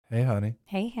Hey, honey.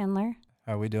 Hey, Handler.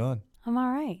 How we doing? I'm all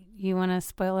right. You want to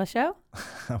spoil a show?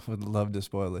 I would love to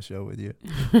spoil the show with you.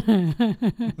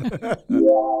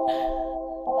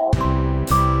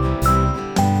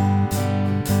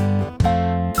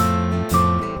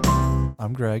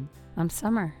 I'm Greg. I'm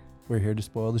Summer. We're here to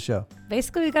spoil the show.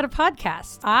 Basically, we got a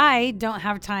podcast. I don't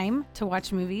have time to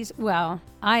watch movies. Well,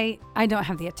 I don't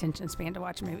have the attention span to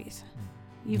watch movies.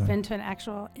 You've been to an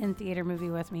actual in-theater movie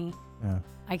with me. Yeah.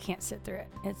 I can't sit through it.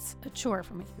 It's a chore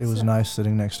for me. It was nice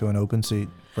sitting next to an open seat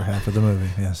for half of the movie,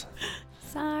 yes.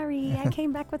 Sorry, I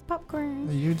came back with popcorn.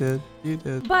 You did.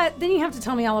 But then you have to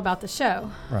tell me all about the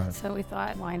show. Right. So we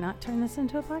thought, why not turn this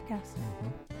into a podcast?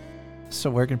 So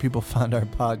where can people find our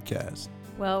podcast?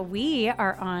 Well, we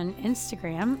are on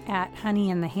Instagram at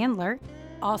Hunny and the Handler.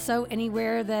 Also,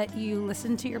 anywhere that you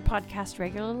listen to your podcast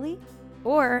regularly,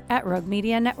 or at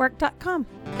roguemedianetwork.com.